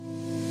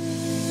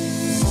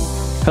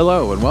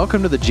Hello, and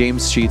welcome to the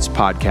James Sheets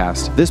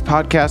Podcast. This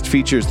podcast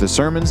features the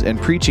sermons and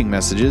preaching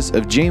messages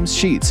of James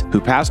Sheets,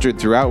 who pastored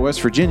throughout West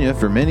Virginia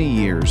for many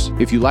years.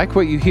 If you like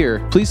what you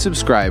hear, please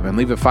subscribe and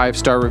leave a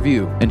 5-star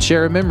review, and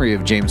share a memory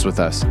of James with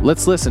us.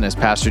 Let's listen as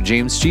Pastor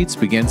James Sheets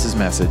begins his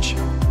message.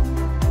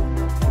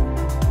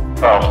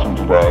 Charleston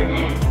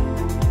today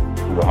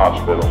to the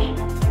hospitals.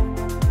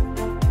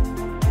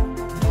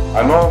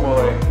 I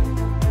normally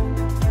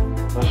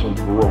listen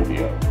to the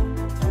radio,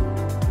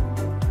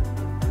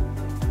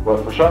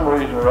 but for some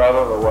reason or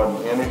other, there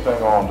wasn't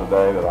anything on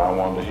today that I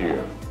wanted to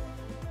hear.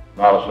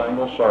 Not a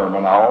single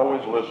sermon. I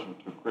always listen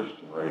to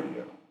Christian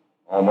radio,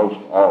 almost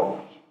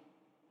always.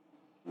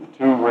 The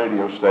two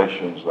radio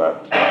stations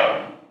that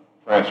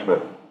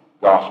transmit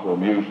gospel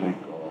music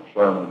or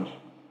sermons,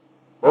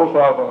 both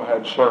of them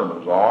had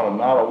sermons on, and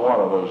not a one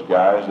of those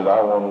guys did I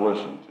want to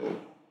listen to.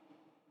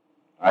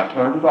 I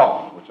turned it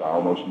off, which I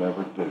almost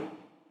never do.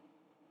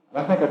 And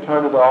I think I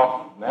turned it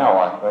off now,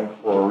 I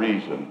think, for a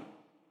reason.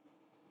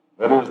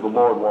 That is, the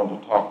Lord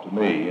wanted to talk to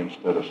me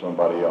instead of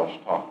somebody else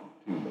talking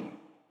to me.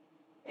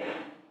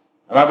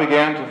 And I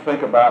began to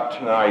think about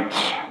tonight's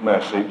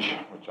message,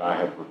 which I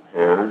had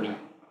prepared.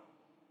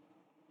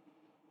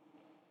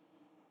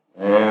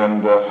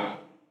 And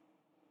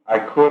I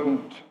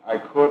couldn't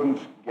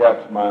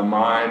get my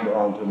mind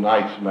on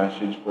tonight's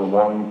message for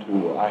wanting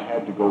to. I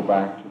had to go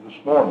back to this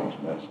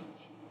morning's message.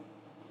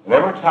 And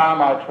every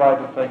time I tried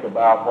to think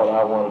about what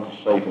I wanted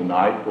to say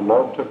tonight, the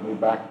Lord took me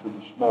back to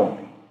this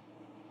morning.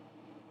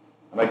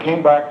 And I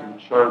came back to the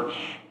church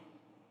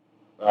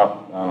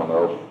about,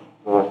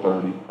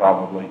 4:30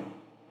 probably,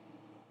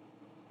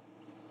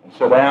 and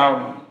sat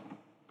down,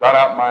 got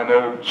out my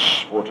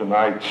notes for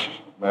tonight's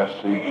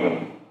message,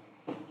 and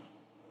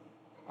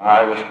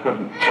I just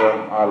couldn't,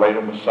 I laid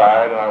them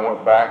aside, and I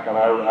went back and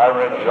I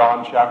read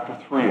John chapter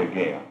 3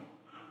 again.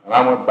 And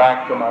I went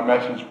back to my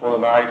message for the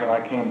night, and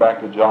I came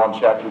back to John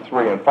chapter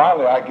 3. And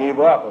finally I gave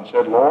up and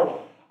said, Lord,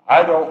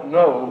 I don't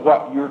know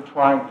what you're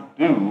trying to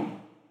do,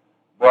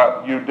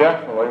 but you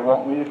definitely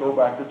want me to go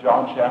back to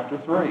John chapter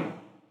 3.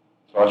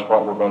 So that's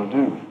what we're going to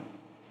do.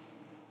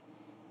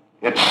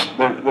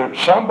 There's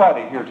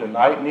somebody here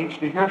tonight needs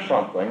to hear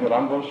something that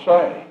I'm going to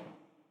say.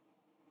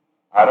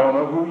 I don't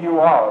know who you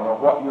are or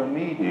what your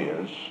need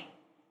is,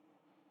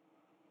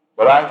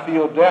 but I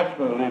feel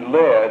definitely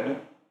led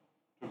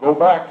to go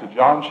back to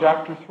John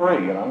chapter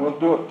 3, and I'm going to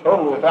do it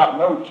totally without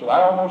notes, and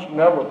I almost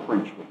never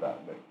preach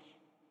without notes.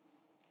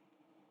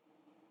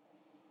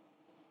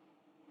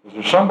 Is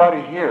there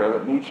somebody here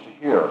that needs to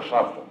hear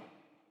something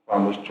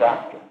from this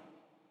chapter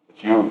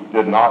that you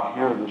did not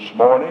hear this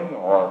morning,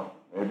 or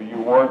maybe you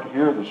weren't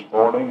here this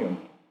morning and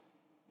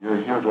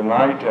you're here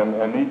tonight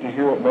and need to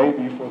hear it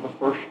maybe for the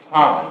first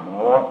time?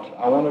 I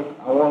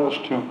want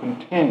us to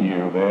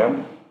continue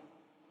then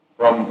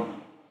from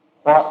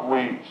what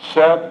we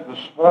said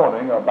this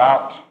morning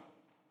about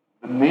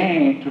the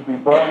need to be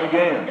born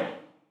again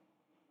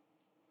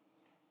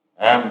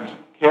and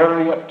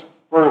carry it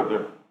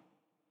further.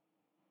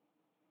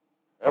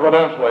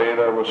 Evidently,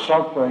 there was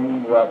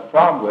something that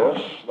from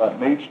this that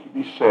needs to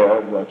be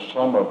said that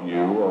some of you,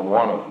 or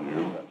one of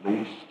you at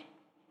least,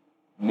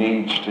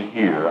 needs to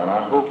hear. And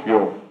I hope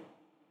you'll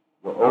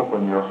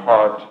open your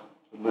heart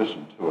to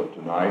listen to it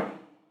tonight.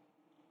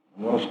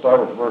 I'm going to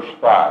start at verse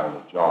 5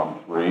 of John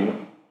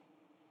 3.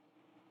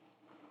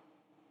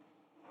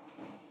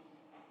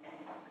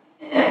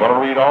 I'm going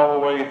to read all the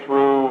way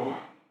through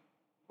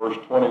verse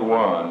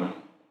 21.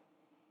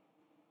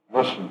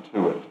 Listen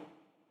to it.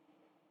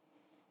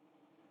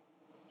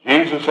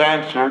 Jesus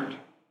answered,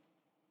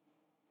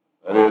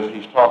 that is,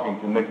 he's talking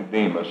to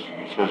Nicodemus,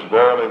 and he says,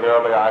 Verily,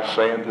 verily, I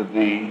say unto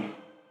thee,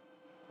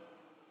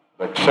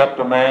 except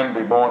a man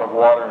be born of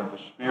water and of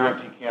the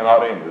Spirit, he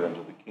cannot enter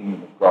into the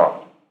kingdom of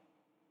God.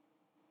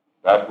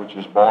 That which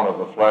is born of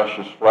the flesh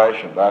is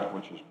flesh, and that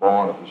which is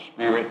born of the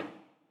Spirit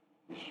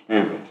is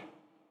spirit.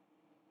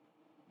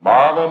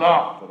 Marvel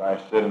not that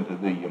I said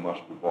unto thee, you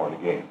must be born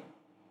again.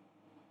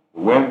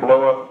 The wind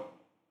bloweth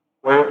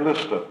where it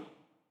listeth.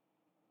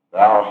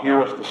 Thou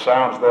hearest the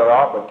sounds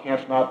thereof, but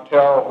canst not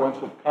tell whence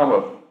it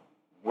cometh,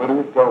 whither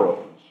it goeth.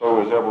 And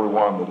so is every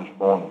one that is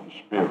born of the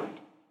Spirit.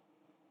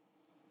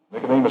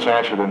 Nicodemus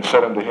answered and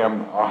said unto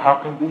him,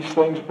 How can these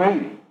things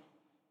be?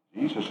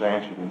 Jesus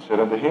answered and said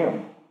unto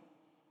him,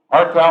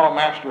 Art thou a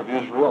master of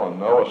Israel, and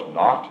knowest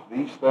not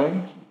these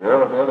things?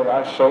 Verily, verily,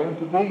 I say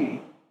unto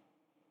thee,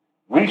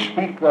 we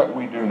speak that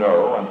we do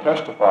know, and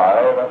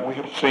testify that we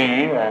have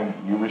seen, and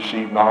you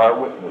receive not our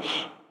witness.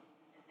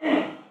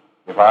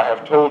 If I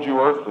have told you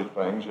earthly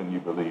things, and you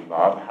believe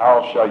not,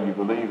 how shall you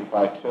believe if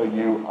I tell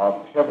you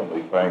of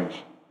heavenly things?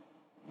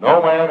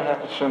 No man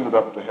hath ascended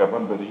up to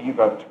heaven, but he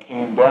that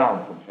came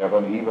down from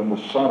heaven, even the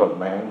Son of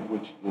Man,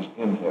 which is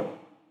in heaven.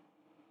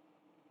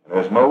 And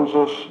as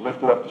Moses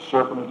lifted up the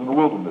serpent in the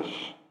wilderness,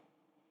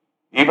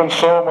 even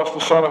so must the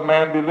Son of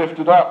Man be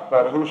lifted up,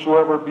 that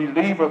whosoever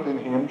believeth in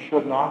him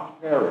should not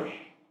perish,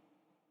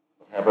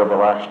 but have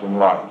everlasting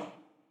life.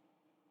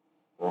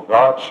 For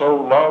God so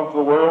loved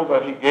the world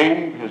that he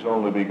gave his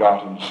only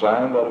begotten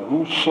Son, that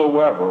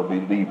whosoever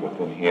believeth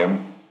in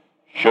him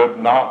should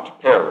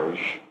not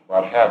perish,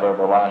 but have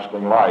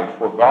everlasting life.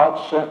 For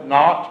God sent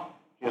not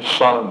his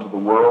Son into the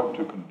world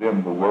to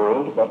condemn the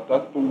world, but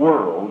that the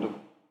world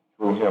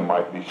through him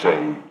might be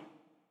saved.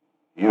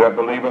 He that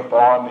believeth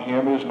on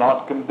him is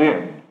not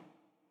condemned,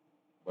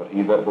 but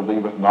he that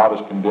believeth not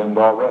is condemned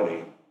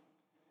already,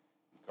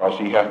 because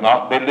he hath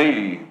not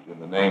believed in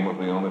the name of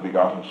the only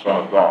begotten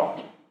Son of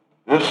God.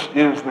 This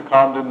is the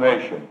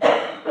condemnation,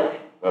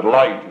 that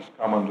light is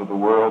come into the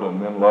world,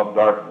 and men love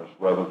darkness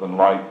rather than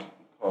light,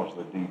 because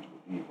their deeds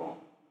were evil.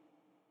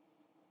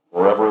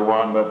 For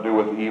everyone that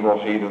doeth evil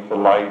hateth the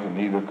light, and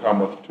neither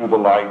cometh to the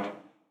light,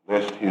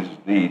 lest his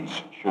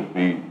deeds should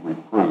be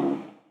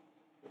reproved.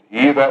 But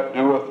he that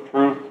doeth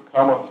truth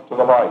cometh to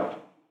the light,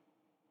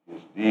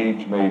 his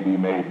deeds may be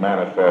made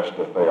manifest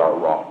that they are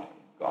wrought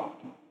in God.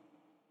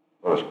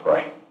 Let us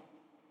pray.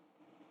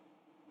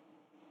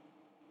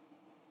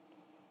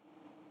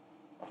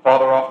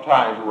 Father,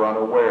 oftentimes we're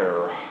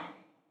unaware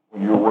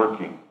when you're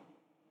working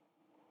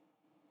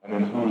and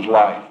in whose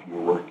life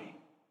you're working,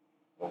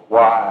 or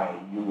why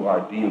you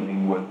are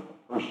dealing with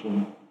a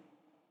person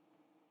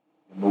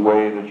in the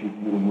way that you're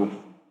dealing with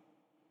them.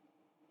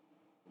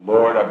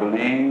 Lord, I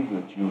believe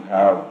that you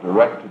have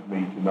directed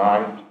me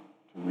tonight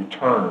to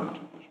return to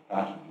this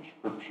passage of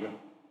Scripture.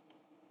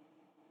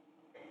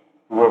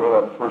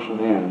 Whoever that person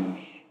is,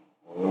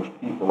 or those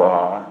people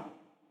are,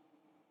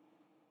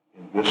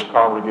 in this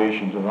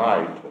congregation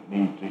tonight that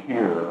need to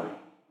hear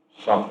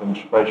something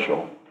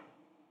special,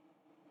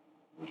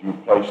 would you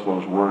place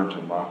those words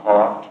in my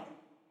heart,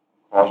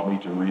 cause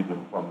me to read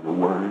them from your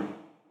word,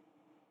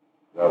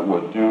 that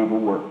would do the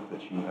work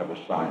that you have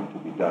assigned to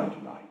be done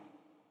tonight.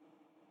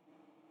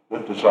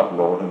 Lift us up,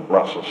 Lord, and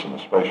bless us in a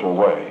special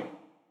way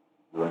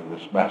during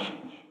this message.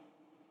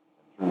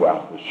 And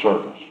throughout this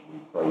service, we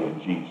pray in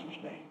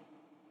Jesus' name.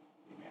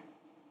 Amen.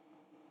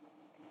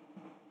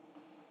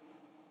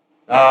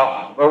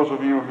 Now, those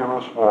of you here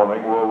this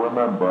morning will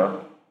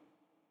remember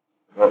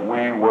that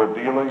we were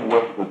dealing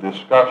with the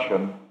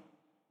discussion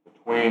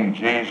between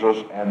Jesus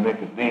and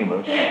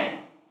Nicodemus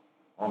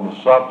on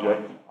the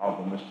subject of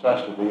the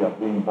necessity of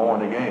being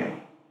born again.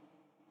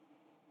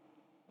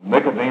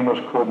 Nicodemus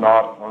could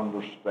not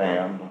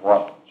understand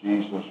what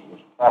Jesus was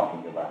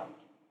talking about.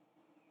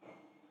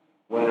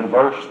 When in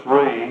verse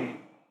 3,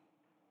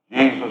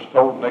 Jesus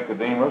told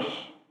Nicodemus,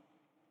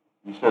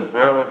 he said,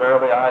 Verily,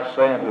 verily, I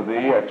say unto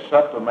thee,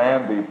 except a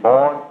man be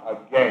born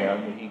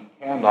again, he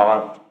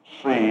cannot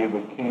see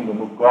the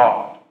kingdom of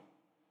God.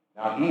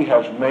 Now, he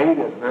has made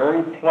it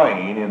very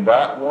plain in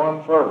that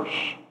one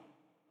verse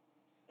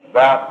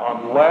that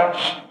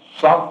unless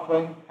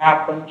something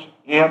happens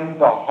in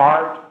the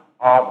heart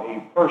of a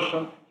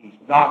person, he's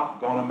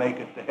not going to make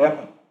it to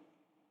heaven.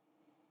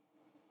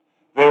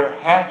 There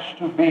has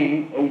to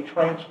be a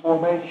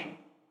transformation,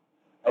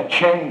 a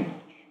change.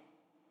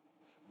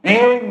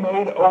 Being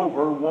made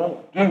over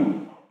won't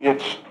do.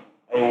 It's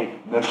a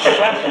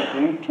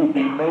necessity to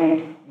be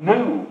made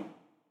new,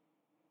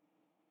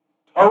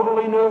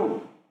 totally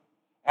new,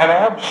 an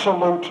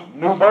absolute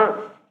new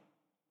birth.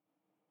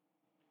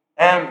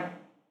 And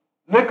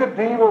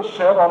Nicodemus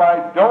said, well,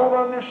 I don't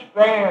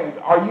understand.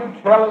 Are you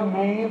telling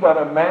me that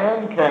a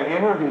man can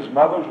enter his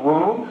mother's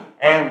womb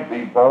and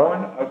be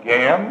born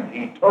again?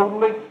 He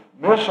totally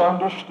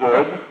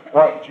misunderstood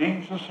what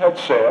Jesus had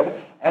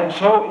said. And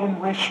so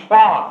in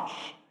response,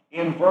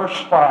 in verse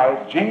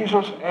 5,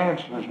 Jesus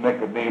answers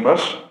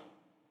Nicodemus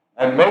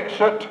and makes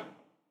it,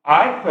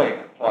 I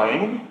think,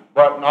 plain,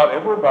 but not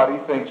everybody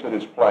thinks it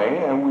is plain,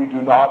 and we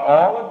do not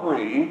all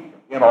agree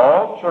in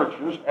all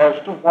churches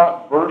as to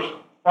what verse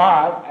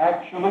 5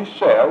 actually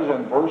says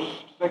and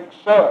verse 6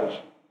 says.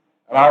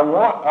 And I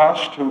want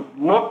us to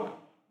look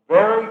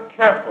very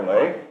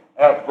carefully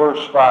at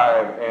verse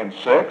 5 and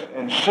 6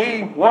 and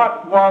see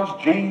what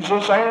was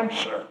Jesus'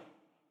 answer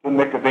to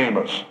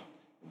Nicodemus.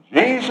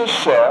 Jesus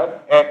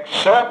said,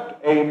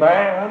 except a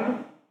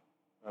man,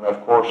 and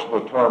of course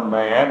the term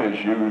man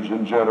is used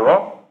in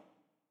general,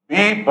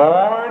 be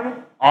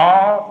born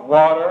of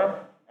water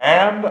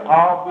and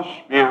of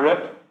the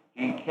Spirit,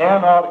 he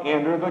cannot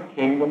enter the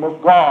kingdom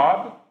of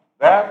God.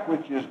 That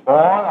which is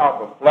born of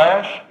the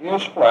flesh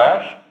is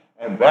flesh,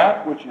 and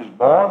that which is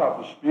born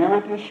of the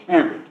Spirit is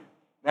spirit.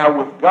 Now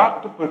we've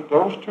got to put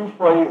those two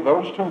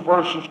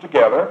verses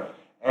together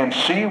and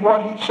see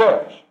what he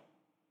says.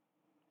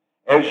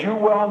 As you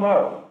well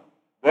know,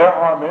 there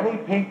are many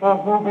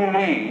people who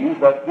believe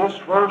that this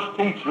verse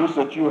teaches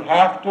that you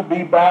have to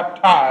be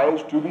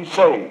baptized to be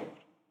saved,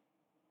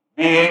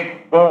 being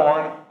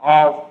born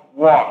of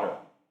water.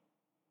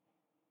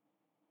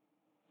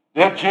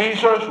 Did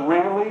Jesus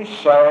really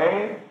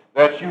say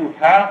that you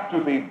have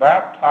to be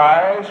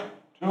baptized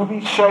to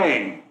be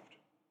saved?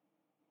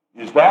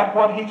 Is that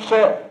what he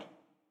said?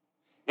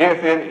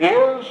 If it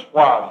is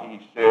what he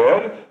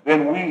said,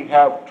 then we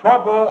have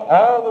trouble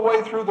all the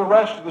way through the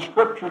rest of the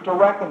Scripture to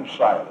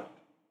reconcile it.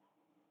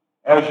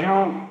 As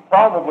you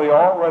probably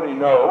already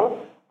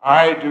know,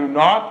 I do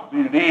not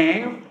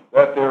believe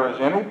that there is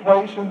any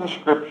place in the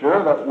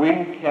Scripture that we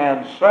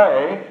can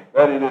say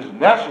that it is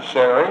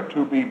necessary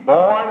to be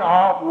born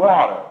of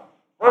water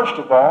First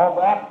of all,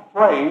 that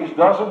phrase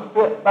doesn't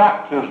fit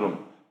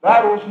baptism.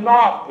 That is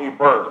not a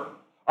birth.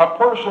 A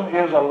person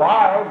is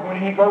alive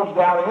when he goes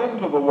down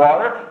into the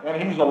water,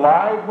 and he's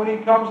alive when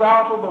he comes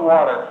out of the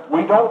water.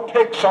 We don't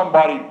take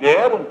somebody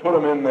dead and put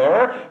them in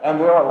there, and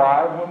they're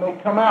alive when they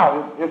come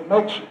out. It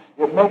makes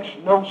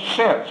no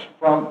sense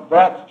from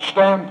that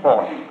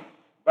standpoint.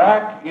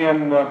 Back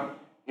in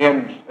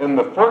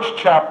the first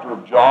chapter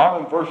of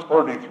John, in verse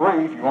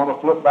 33, if you want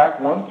to flip back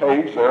one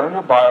page there in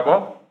your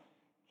Bible,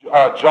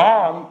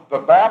 John the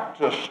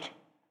Baptist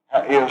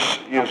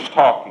is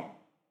talking.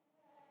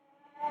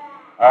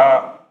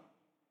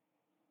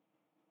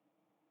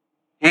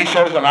 He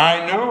says, and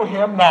I knew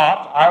him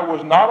not. I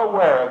was not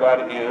aware,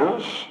 that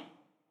is.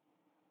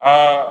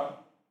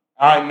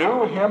 I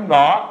knew him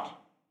not,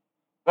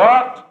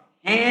 but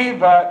he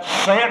that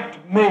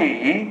sent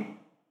me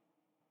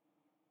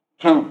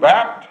to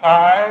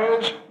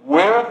baptize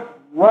with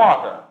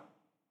water.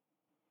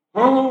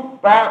 Who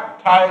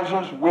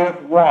baptizes with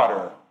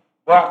water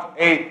but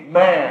a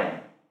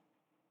man?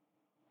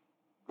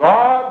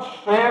 God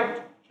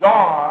sent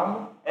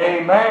John,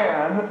 a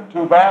man,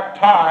 to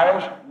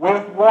baptize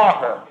with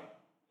water.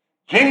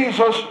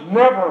 Jesus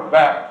never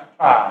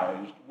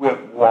baptized with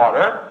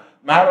water.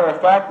 Matter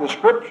of fact, the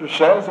Scripture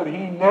says that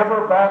he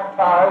never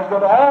baptized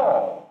at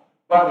all.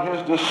 But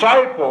his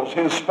disciples,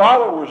 his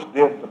followers,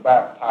 did the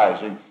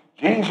baptizing.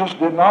 Jesus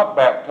did not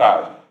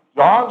baptize.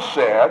 John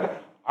said,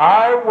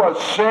 I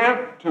was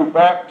sent to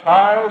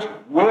baptize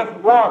with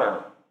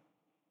water.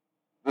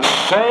 The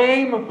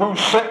same who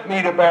sent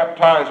me to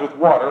baptize with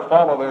water,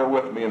 follow there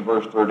with me in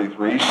verse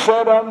 33,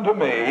 said unto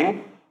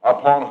me,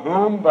 upon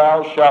whom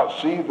thou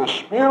shalt see the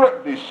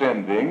Spirit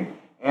descending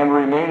and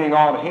remaining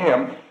on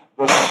him,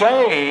 the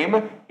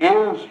same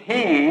is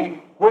he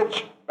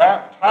which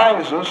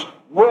baptizes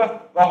with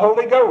the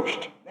Holy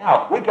Ghost.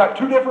 Now, we've got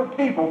two different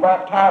people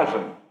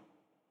baptizing.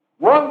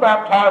 One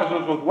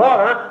baptizes with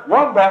water,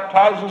 one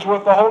baptizes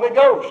with the Holy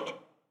Ghost.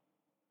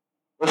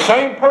 The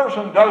same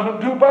person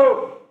doesn't do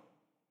both.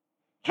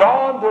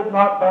 John did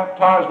not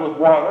baptize with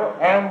water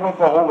and with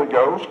the Holy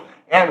Ghost,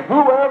 and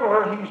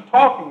whoever he's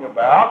talking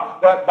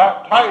about that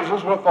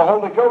baptizes with the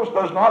Holy Ghost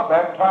does not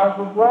baptize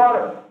with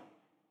water.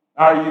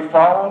 Now, are you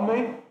following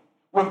me?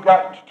 We've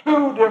got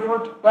two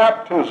different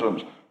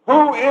baptisms.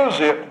 Who is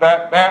it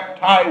that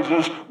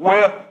baptizes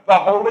with the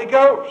Holy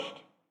Ghost?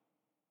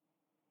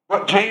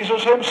 But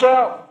Jesus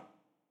himself.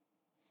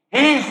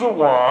 He's the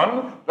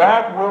one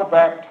that will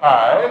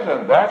baptize,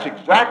 and that's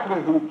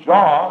exactly who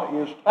John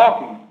is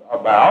talking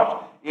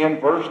about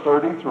in verse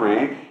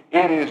 33.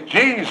 It is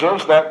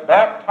Jesus that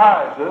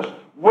baptizes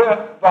with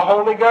the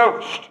Holy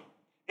Ghost.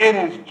 It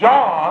is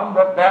John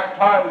that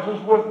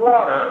baptizes with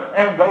water,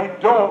 and they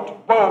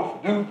don't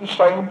both do the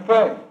same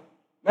thing.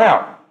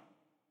 Now,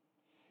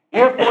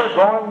 if we're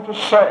going to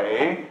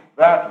say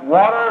that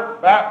water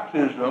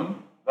baptism,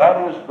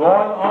 that is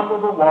going under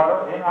the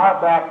water in our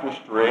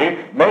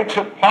baptistry, makes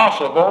it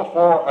possible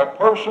for a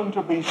person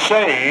to be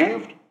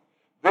saved,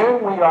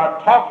 then we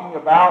are talking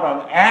about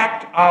an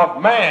act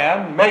of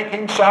man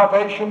making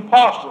salvation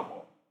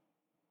possible.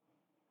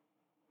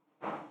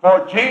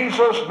 For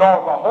Jesus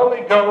nor the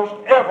Holy Ghost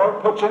ever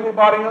puts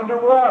anybody under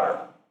water.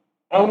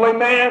 Only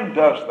man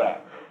does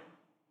that.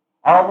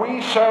 Are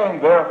we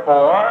saying,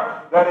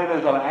 therefore, that it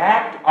is an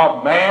act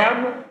of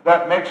man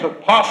that makes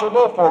it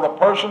possible for the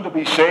person to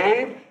be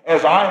saved?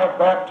 As I have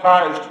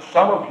baptized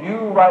some of you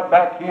right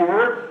back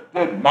here,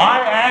 did my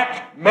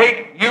act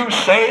make you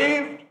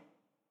saved?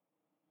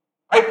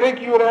 I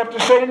think you would have to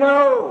say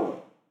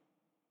no.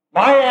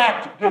 My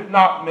act did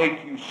not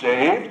make you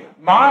saved.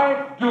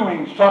 My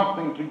doing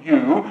something to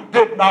you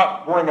did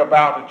not bring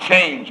about a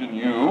change in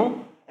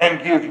you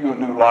and give you a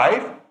new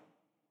life.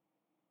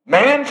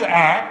 Man's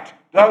act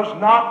does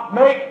not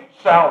make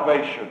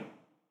salvation.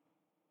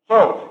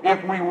 So,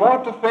 if we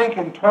want to think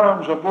in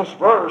terms of this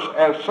verse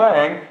as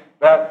saying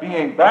that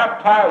being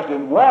baptized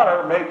in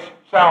water makes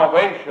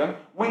salvation,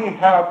 we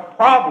have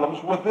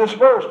problems with this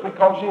verse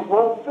because it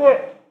won't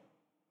fit.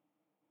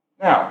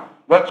 Now,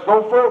 let's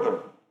go further.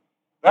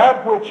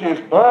 That which is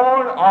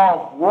born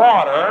of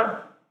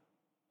water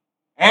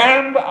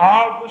and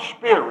of the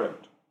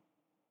Spirit.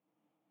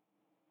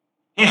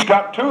 He's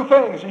got two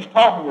things he's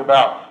talking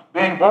about.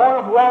 Being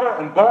born of water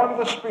and born of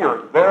the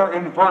Spirit, there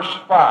in verse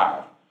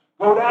 5.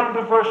 Go down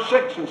to verse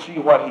 6 and see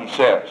what he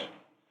says.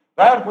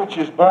 That which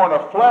is born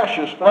of flesh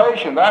is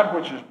flesh, and that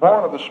which is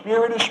born of the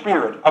Spirit is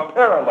spirit. A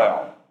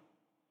parallel.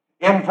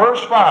 In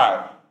verse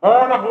 5,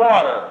 born of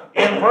water.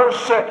 In verse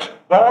 6,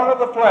 born of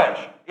the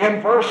flesh.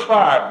 In verse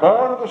 5,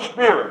 born of the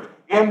Spirit.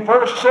 In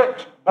verse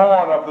 6,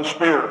 born of the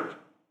Spirit.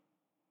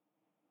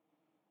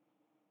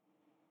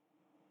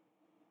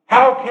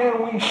 How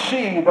can we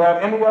see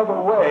that any other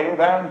way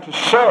than to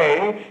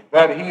say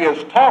that he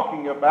is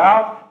talking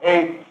about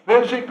a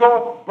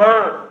physical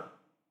birth?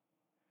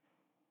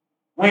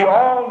 We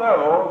all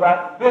know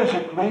that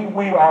physically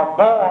we are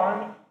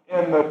born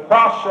in the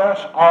process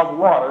of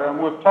water,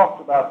 and we've talked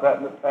about that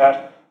in the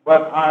past,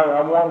 but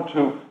I want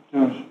to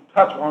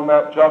touch on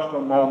that just a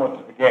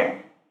moment again.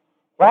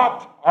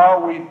 what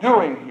are we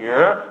doing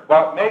here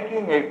but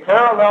making a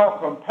parallel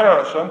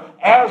comparison?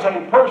 As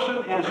a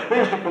person is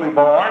physically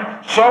born,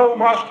 so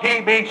must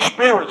he be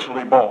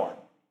spiritually born.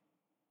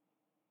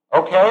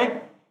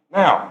 Okay?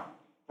 Now,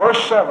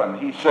 verse 7,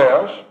 he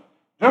says,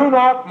 do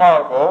not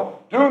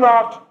marvel, do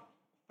not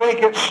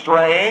think it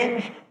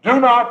strange, do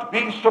not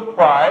be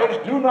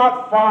surprised, do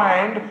not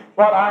find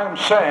what I am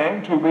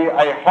saying to be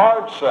a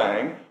hard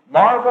saying.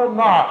 Marvel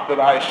not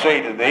that I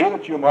say to thee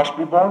that you must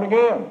be born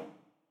again.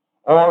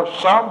 Or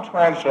some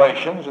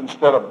translations,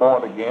 instead of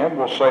born again,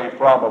 will say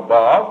from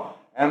above,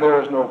 and there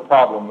is no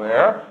problem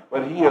there.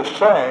 But he is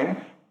saying,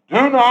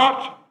 do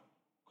not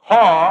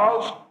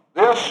cause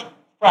this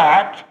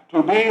fact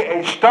to be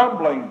a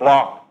stumbling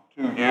block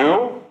to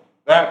you,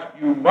 that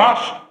you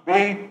must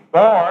be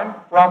born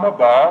from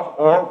above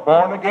or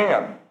born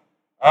again.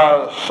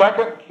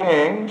 2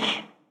 Kings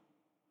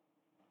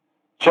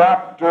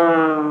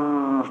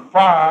chapter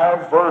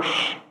 5,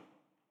 verse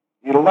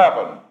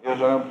 11 is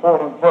an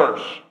important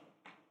verse.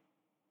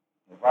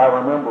 If I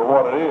remember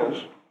what it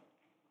is,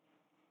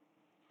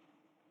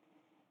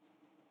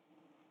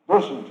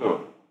 listen to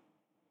it.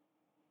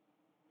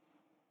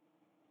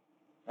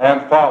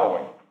 And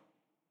following.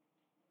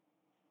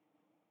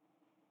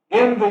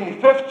 In the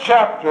 5th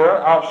chapter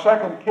of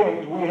 2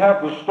 Kings, we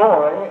have the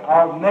story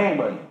of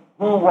Naaman,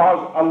 who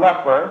was a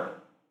leper,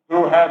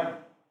 who had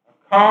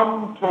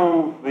come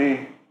to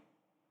the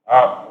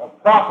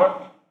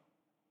prophet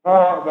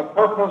for the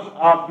purpose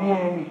of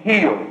being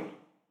healed.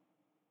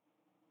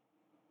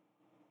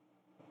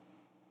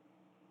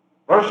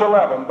 Verse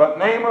 11, but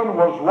Naaman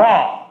was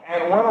wroth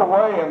and went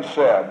away and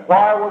said,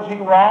 why was he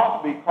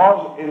wroth?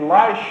 Because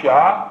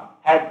Elisha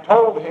had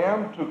told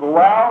him to go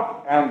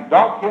out and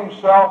dunk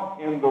himself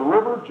in the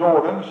river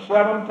Jordan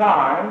 7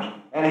 times,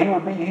 and he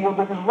would be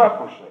healed of his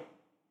leprosy.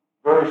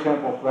 Very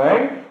simple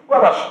thing,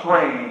 but a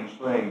strange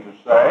thing to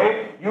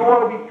say. You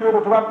want to be cured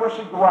of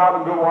leprosy? Go out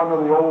and go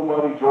under the old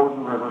muddy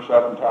Jordan River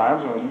 7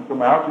 times, and when you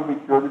come out, you'll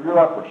be cured of your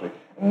leprosy.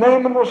 And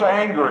Naaman was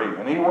angry,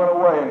 and he went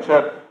away and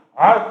said,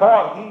 I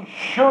thought he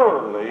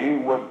surely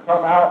would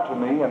come out to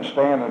me and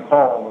stand and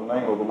call on the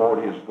name of the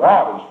Lord his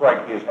God and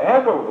strike his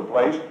hand over the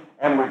place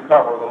and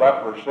recover the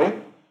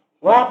leprosy.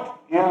 What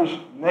is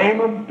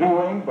Naaman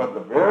doing but the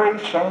very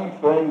same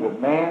thing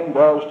that man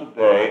does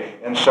today,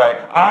 and say,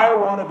 I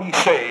want to be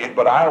saved,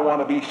 but I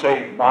want to be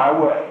saved my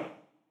way.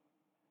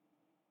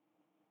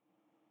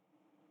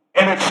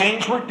 And it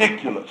seems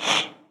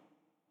ridiculous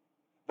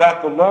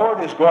that the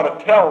Lord is going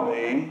to tell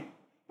me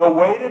the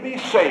way to be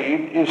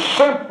saved is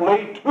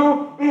simply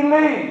to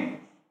believe.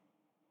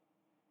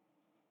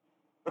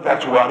 But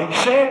that's what he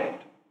said.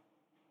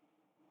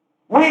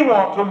 We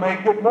want to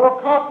make it more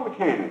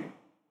complicated.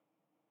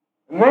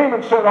 And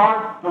Naaman said,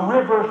 aren't the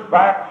rivers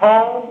back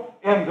home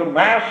in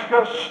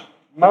Damascus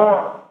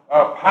more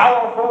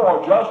powerful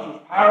or just as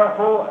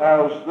powerful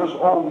as this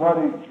old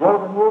muddy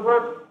Jordan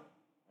River?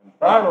 And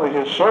finally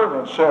his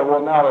servant said,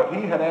 well, now if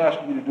he had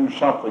asked you to do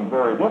something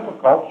very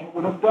difficult, you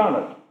would have done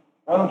it.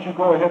 Why don't you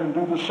go ahead and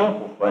do the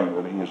simple thing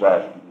that he has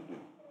asked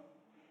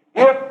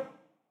you to do?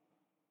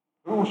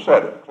 Who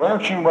said it?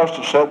 Clarence, you must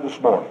have said this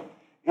morning.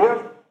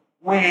 If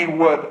we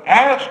would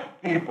ask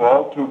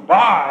people to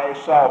buy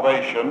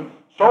salvation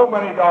so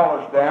many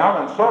dollars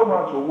down and so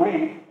much a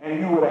week, and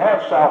you would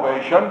have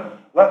salvation,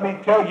 let me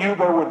tell you,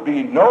 there would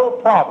be no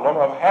problem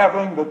of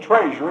having the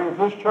treasury of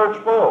this church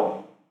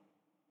full.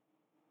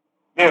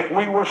 If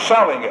we were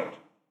selling it.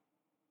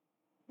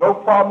 No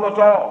problem at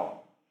all.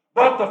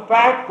 But the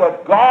fact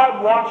that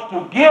God wants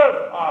to give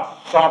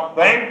us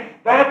something,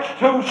 that's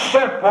too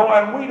simple,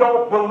 and we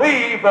don't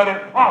believe that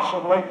it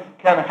possibly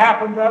can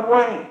happen that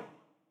way.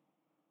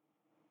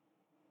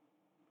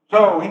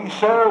 So he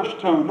says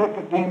to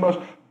Nicodemus,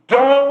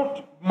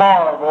 don't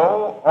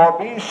marvel or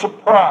be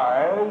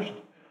surprised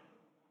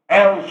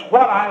as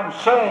what I'm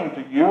saying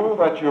to you,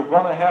 that you're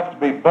going to have to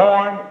be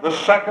born the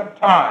second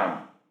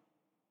time.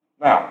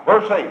 Now,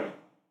 verse 8.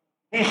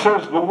 He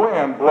says the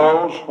wind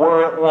blows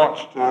where it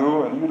wants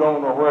to, and you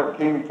don't know where it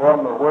came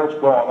from or where it's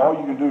gone. All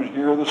you can do is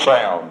hear the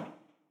sound.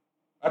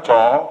 That's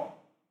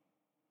all.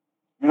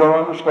 You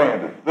don't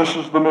understand it. This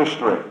is the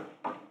mystery.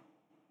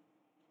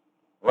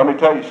 Let me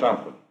tell you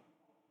something.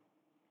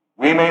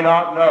 We may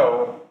not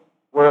know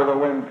where the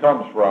wind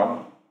comes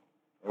from,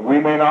 and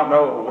we may not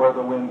know where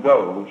the wind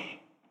goes,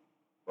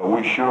 but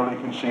we surely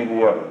can see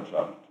the evidence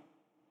of it.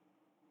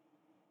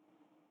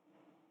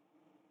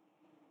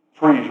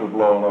 Trees are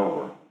blown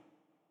over.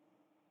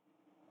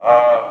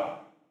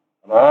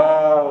 And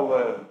all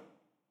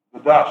the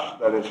dust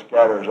that it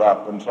scatters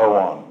up and so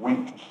on. We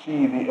can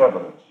see the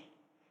evidence.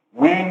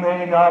 We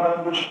may not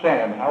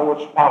understand how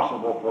it's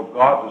possible for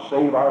God to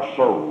save our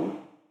soul.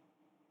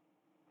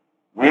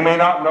 We may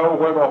not know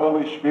where the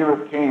Holy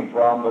Spirit came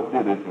from that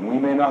did it, and we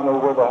may not know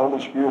where the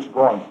Holy Spirit's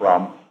going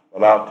from,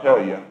 but I'll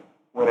tell you,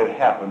 when it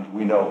happens,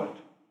 we know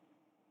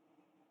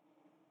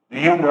it. Do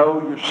you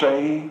know you're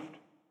saved?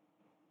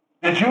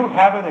 Did you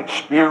have an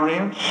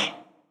experience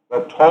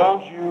that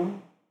told you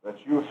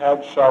that you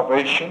had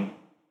salvation?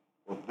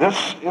 Well,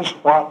 this is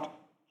what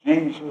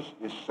Jesus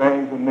is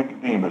saying to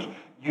Nicodemus.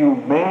 You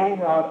may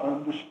not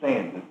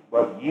understand it,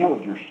 but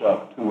yield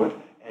yourself to it,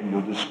 and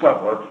you'll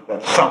discover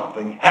that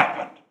something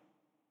happened.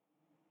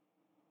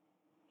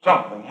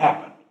 Something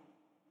happened.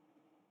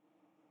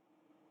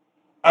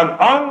 An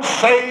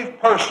unsaved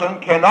person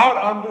cannot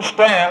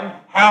understand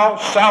how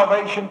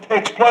salvation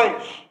takes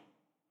place.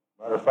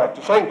 Matter of fact,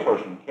 a saved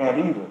person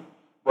can't either.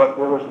 But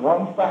there is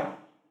one fact.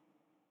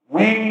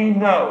 We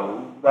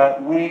know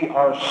that we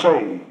are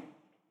saved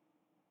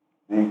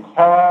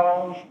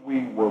because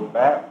we were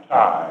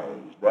baptized.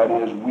 That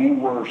is, we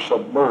were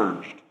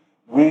submerged.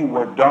 We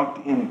were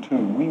dunked into.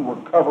 We were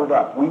covered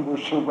up. We were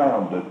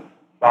surrounded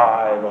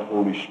by the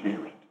Holy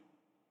Spirit.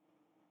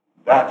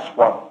 That's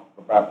what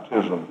the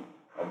baptism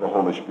of the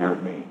Holy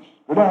Spirit means.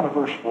 Go down to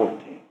verse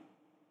 14.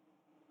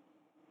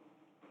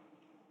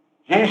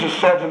 Jesus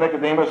said to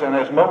Nicodemus, and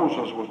as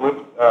Moses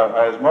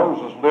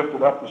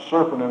lifted up the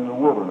serpent in the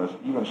wilderness,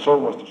 even so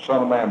must the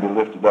Son of Man be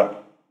lifted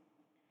up.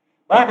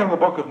 Back in the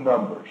book of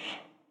Numbers,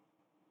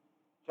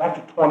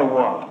 chapter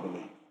 21, I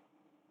believe,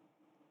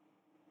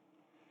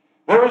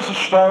 there is a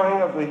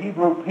story of the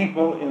Hebrew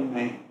people in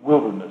the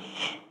wilderness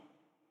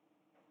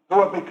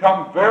who had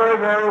become very,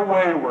 very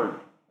wayward,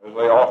 as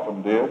they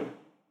often did.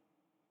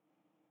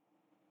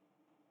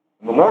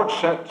 And the Lord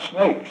sent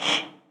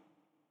snakes.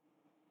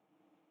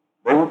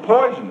 They were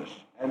poisonous,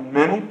 and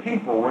many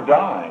people were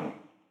dying.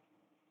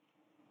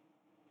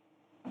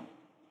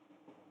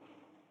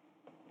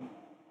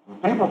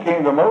 The people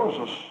came to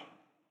Moses.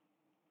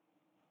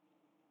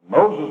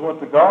 Moses went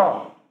to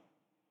God.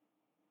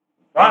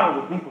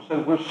 Finally, the people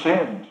said, we've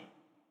sinned.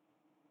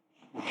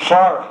 We're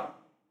sorry.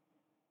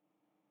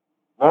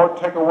 Lord,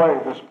 take away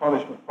this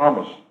punishment from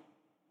us.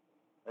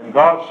 And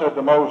God said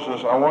to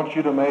Moses, I want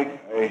you to make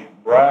a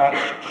brass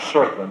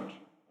serpent.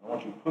 I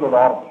want you to put it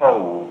on a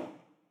pole,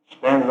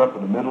 stand it up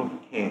in the middle of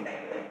the camp.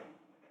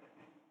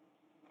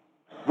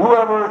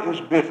 Whoever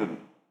is bitten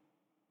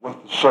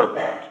with the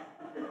serpent,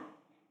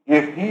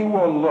 if he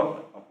will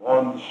look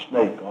upon the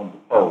snake on the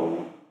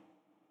pole,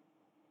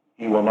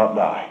 he will not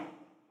die.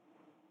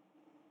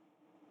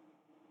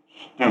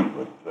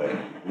 Stupid thing.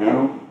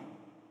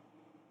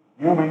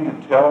 You mean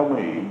to tell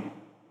me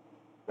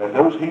that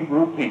those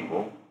Hebrew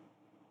people,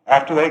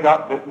 after they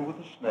got bitten with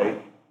a snake,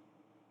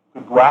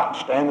 could go out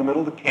and stand in the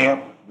middle of the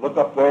camp, look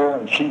up there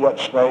and see that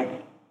snake,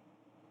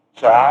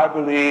 say, I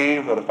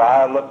believe that if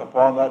I look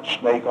upon that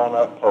snake on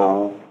that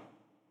pole,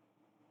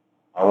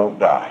 I won't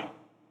die.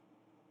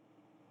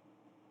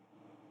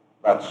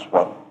 That's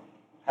what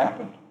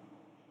happened.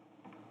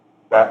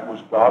 That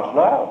was God's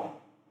law.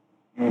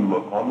 You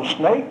look on the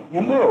snake,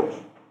 you live.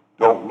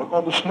 Don't look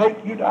on the snake,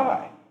 you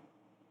die.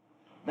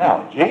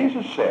 Now,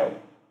 Jesus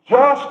said,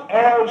 just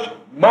as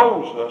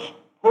Moses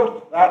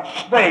put that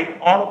snake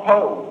on a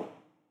pole,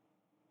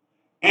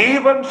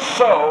 even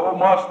so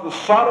must the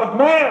Son of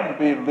Man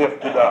be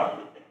lifted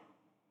up,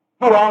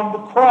 put on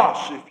the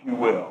cross, if you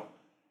will.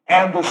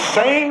 And the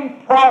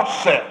same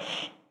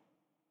process,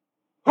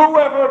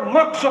 whoever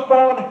looks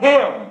upon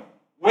him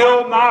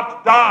will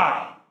not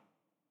die.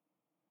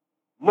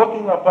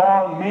 Looking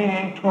upon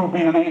meaning to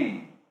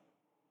believe.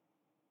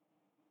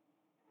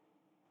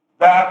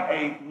 That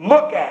a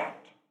look at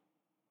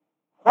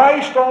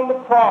Christ on the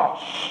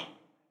cross,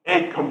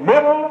 a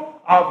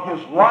committal of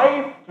his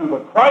life to the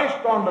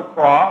Christ on the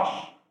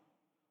cross,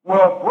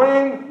 will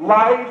bring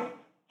life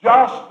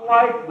just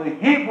like the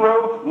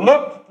Hebrew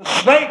looked at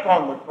the snake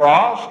on the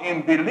cross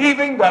in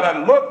believing that a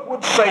look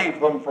would save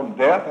them from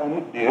death, and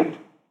it did.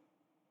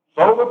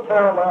 So the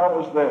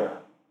parallel is there.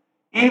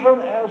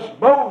 Even as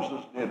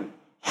Moses did it,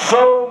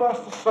 so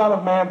must the Son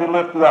of Man be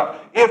lifted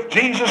up. If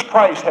Jesus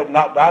Christ had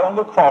not died on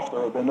the cross, there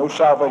would have been no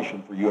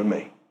salvation for you and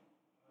me.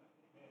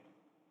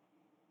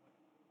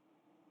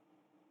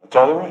 That's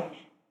all there is.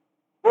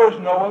 There's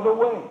no other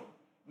way.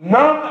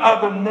 None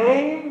other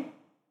name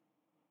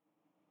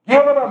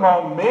given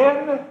among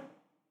men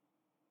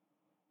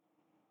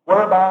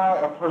whereby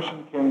a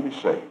person can be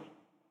saved.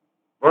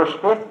 Verse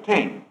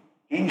 15,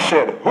 he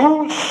said,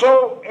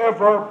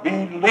 whosoever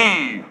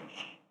believes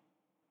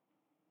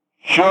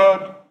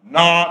should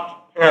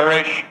not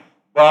perish,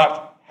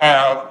 but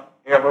have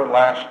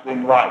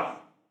everlasting life.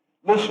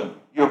 Listen,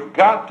 you've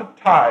got to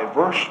tie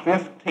verse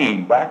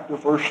 15 back to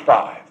verse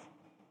 5.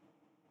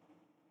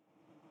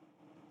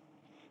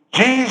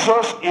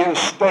 Jesus is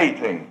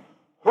stating,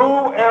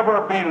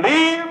 whoever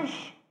believes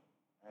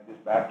and is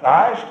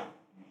baptized,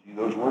 you see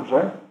those words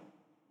there?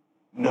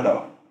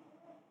 No.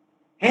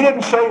 He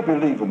didn't say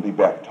believe and be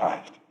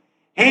baptized.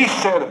 He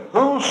said,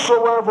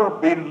 whosoever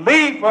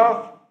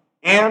believeth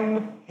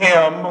in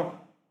him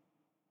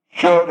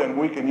should, and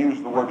we can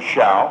use the word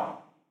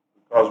shall,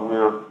 because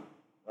we're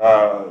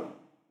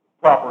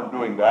proper in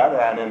doing that,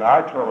 and in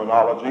our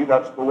terminology,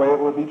 that's the way it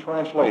would be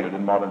translated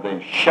in modern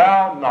days,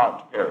 shall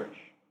not perish.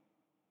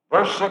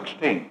 Verse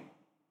 16,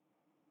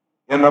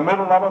 in the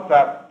middle of it,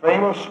 that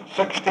famous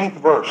 16th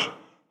verse,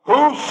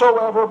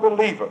 whosoever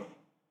believeth.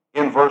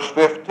 In verse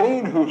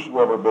 15,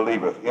 whosoever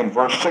believeth. In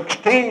verse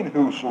 16,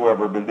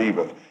 whosoever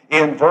believeth.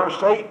 In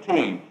verse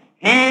 18,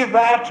 he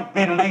that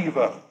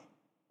believeth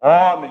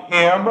on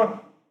him,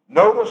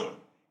 notice,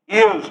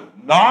 is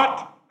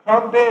not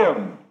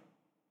condemned.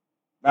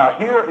 Now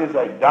here is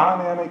a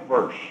dynamic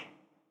verse.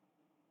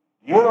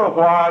 Do you know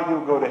why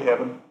you'll go to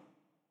heaven?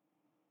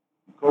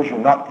 Because you're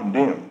not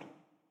condemned.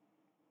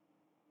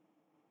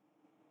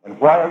 And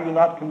why are you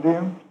not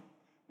condemned?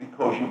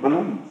 Because you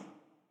believe.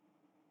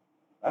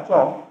 That's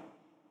all.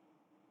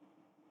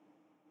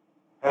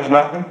 Has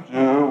nothing to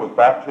do with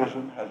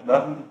baptism, has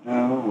nothing to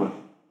do with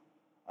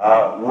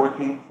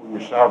working for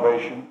your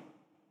salvation,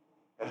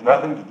 has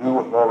nothing to do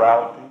with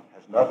morality,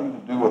 has nothing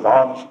to do with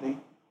honesty,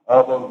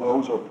 although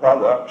those are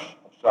products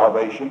of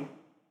salvation.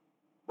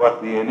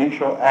 But the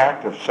initial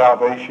act of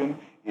salvation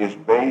is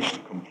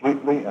based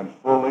completely and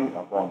fully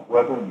upon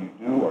whether you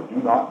do or do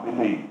not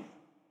believe.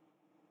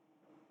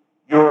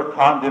 Your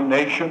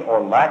condemnation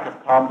or lack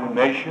of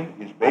condemnation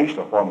is based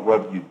upon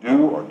whether you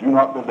do or do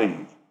not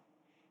believe.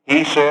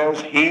 He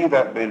says, he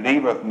that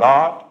believeth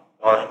not,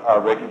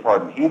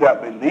 he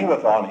that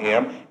believeth on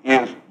him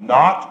is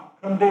not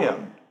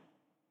condemned.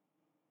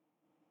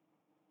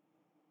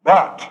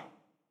 But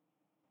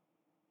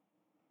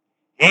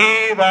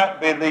he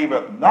that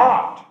believeth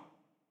not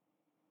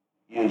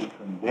is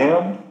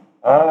condemned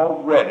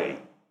already.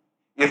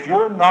 If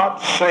you're not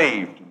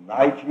saved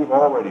tonight, you've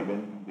already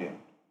been condemned.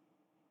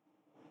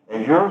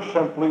 And you're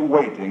simply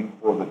waiting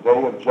for the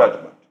day of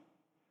judgment.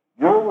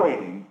 You're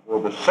waiting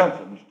for the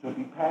sentence to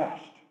be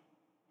passed.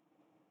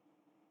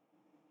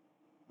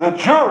 The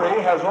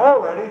jury has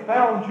already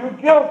found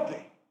you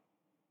guilty.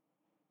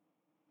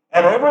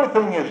 And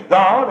everything is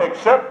done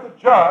except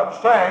the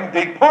judge saying,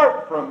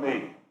 depart from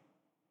me.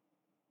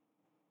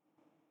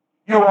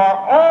 You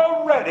are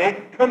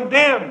already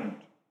condemned.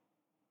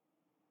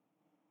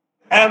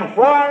 And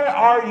why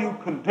are you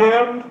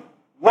condemned?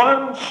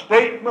 One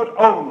statement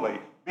only.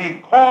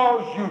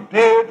 Because you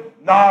did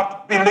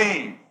not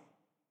believe.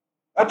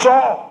 That's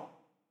all.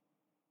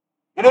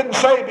 It didn't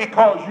say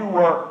because you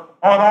were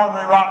an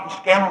ornery, rotten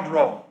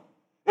scoundrel.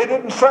 It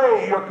didn't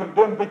say you're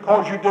condemned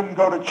because you didn't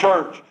go to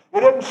church. It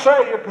didn't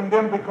say you're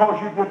condemned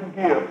because you didn't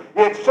give.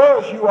 It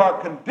says you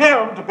are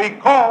condemned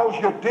because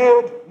you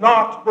did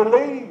not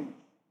believe.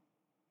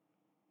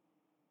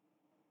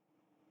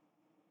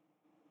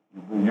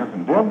 You're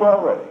condemned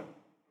already.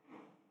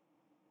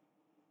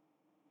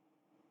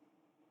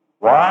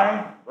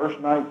 Why? Verse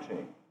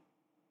 19.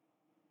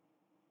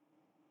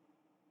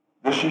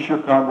 This is your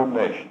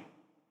condemnation.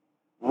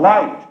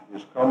 Light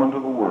is come into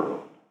the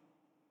world.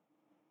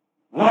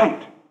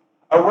 Light.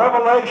 A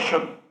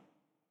revelation.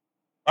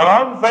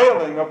 An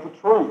unveiling of the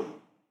truth.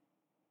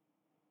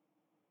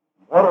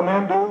 What do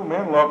men do?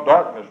 Men love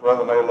darkness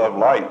rather than they love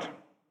light.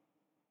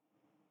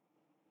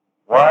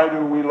 Why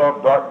do we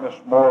love darkness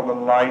more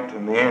than light?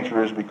 And the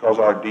answer is because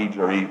our deeds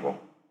are evil.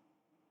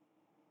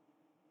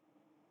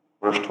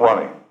 Verse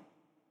 20.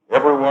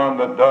 Everyone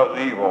that does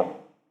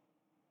evil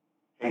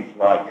hates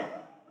light.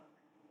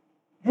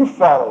 You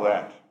follow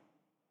that.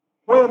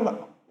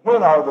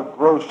 When are the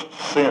gross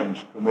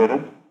sins committed?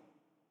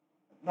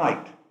 At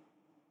night,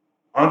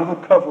 under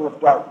the cover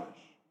of darkness.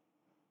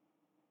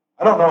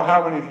 I don't know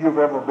how many of you have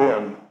ever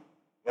been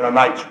in a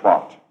night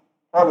spot.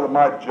 Part of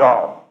my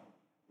job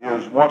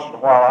is once in a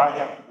while I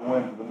have to go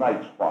into the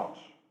night spots.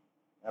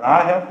 And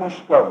I have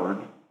discovered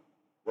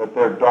that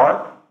they're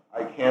dark.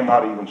 I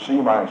cannot even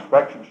see my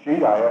inspection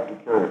sheet. I have to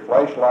carry a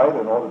flashlight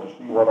in order to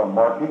see what I'm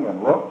marking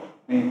and look,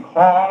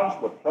 because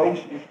the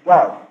place is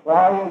dark.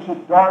 Why is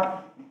it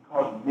dark?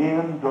 Because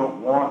men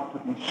don't want to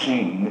be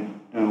seen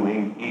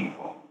doing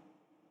evil.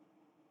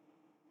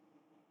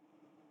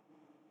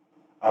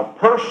 A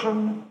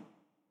person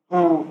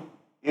who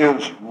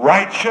is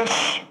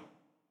righteous,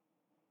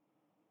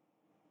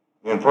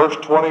 in verse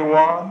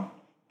 21,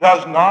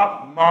 does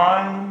not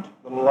mind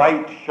the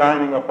light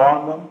shining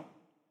upon them.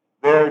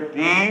 Their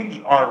deeds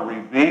are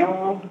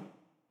revealed.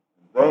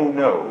 They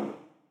know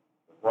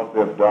that what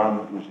they've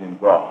done is in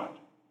God.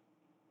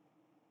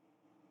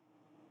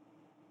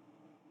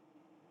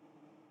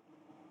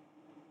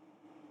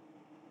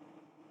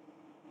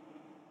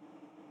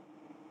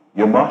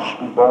 You must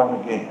be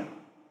born again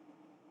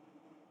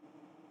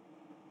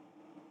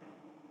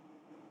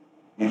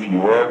if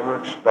you ever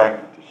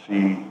expect to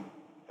see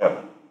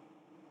heaven.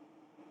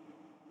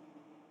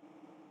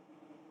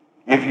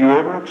 If you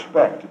ever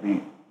expect to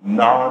be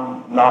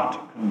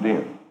not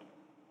condemned,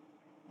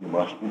 you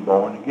must be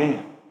born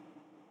again.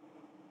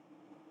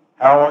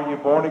 How are you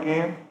born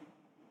again?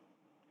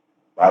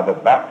 By the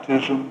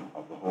baptism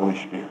of the Holy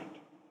Spirit.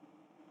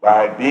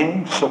 By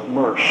being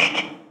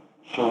submersed,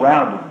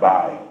 surrounded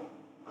by,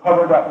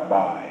 covered up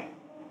by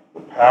the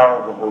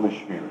power of the Holy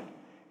Spirit.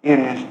 It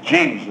is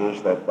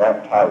Jesus that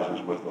baptizes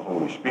with the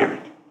Holy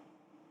Spirit.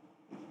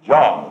 It's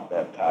John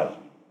that baptizes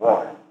with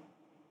water.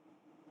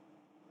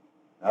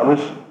 Now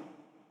listen,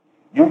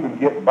 you can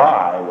get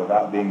by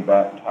without being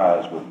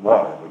baptized with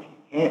water, but you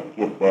can't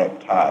get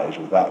baptized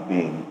without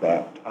being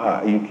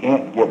baptized. You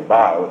can't get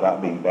by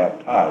without being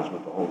baptized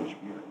with the Holy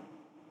Spirit.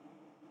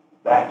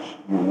 That's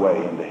your way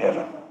into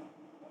heaven.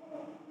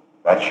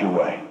 That's your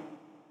way.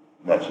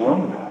 And that's the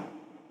only way.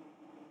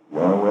 The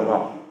only way at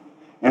all.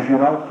 If you're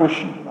not a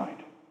Christian tonight,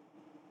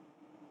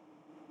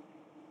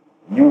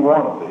 you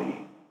want to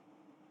be,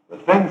 the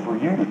thing for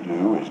you to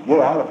do is get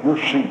out of your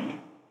seat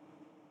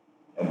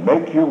and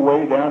make your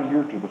way down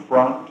here to the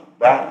front.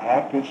 That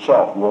act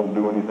itself won't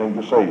do anything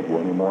to save you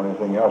any more than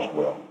anything else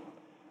will.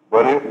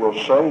 But it will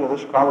say to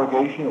this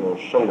congregation, it will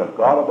say to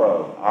God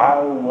above, I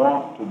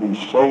want to be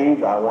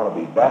saved. I want to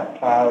be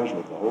baptized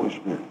with the Holy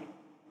Spirit.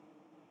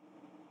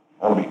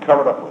 I want to be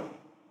covered up with it.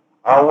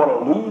 I want to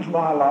lose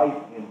my life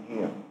in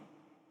Him.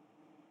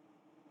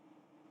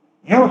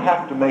 You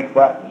have to make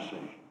that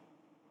decision.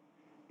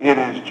 It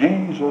is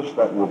Jesus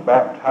that will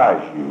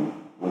baptize you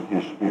with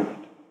His Spirit.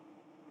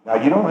 Now,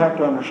 you don't have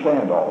to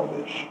understand all of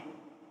this.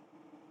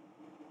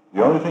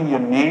 The only thing you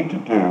need to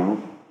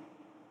do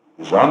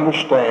is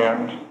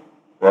understand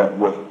that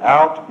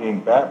without being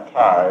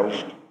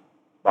baptized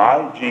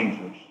by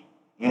Jesus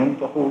in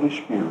the Holy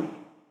Spirit,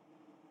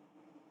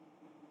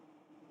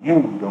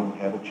 you don't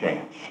have a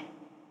chance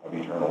of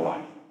eternal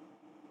life.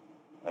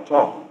 That's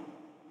all.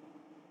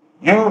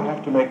 You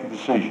have to make a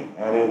decision,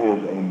 and it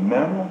is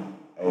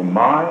a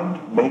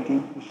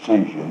mind-making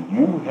decision.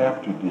 You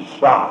have to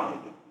decide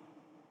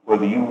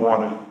whether you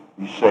want to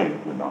be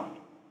saved or not.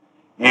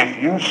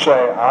 If you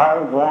say, I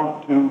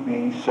want to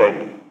be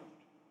saved,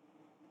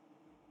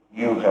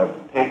 you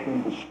have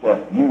taken the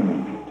step you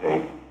need to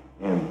take,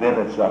 and then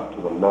it's up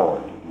to the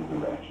Lord to do the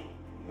rest.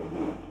 He'll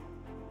do it.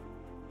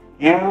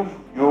 Give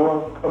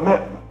your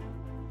commitment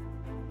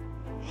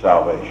to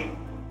salvation,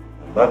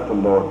 and let the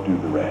Lord do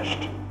the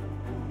rest.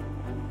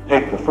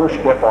 Take the first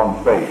step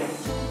on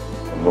faith,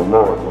 and the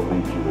Lord will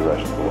lead you the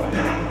rest of the way.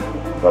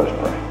 Let us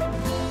pray.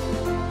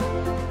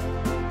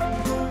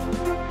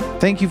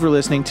 Thank you for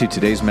listening to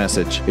today's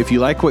message. If you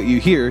like what you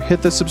hear,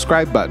 hit the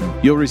subscribe button.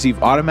 You'll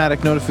receive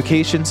automatic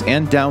notifications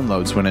and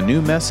downloads when a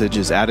new message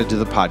is added to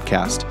the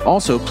podcast.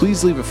 Also,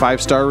 please leave a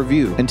 5-star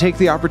review and take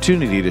the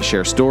opportunity to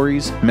share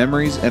stories,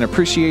 memories, and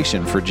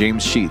appreciation for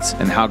James Sheets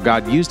and how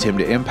God used him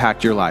to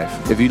impact your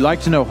life. If you'd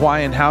like to know why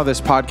and how this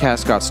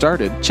podcast got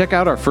started, check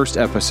out our first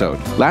episode.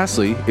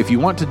 Lastly, if you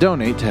want to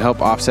donate to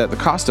help offset the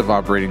cost of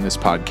operating this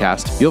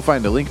podcast, you'll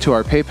find a link to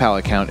our PayPal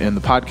account in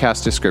the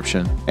podcast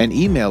description, and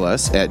email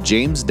us at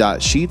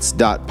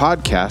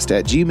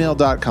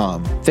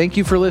james.sheets.podcast@gmail.com. Thank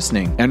you for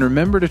listening, and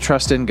remember to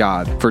trust in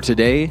God for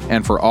today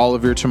and for all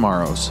of your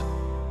tomorrows.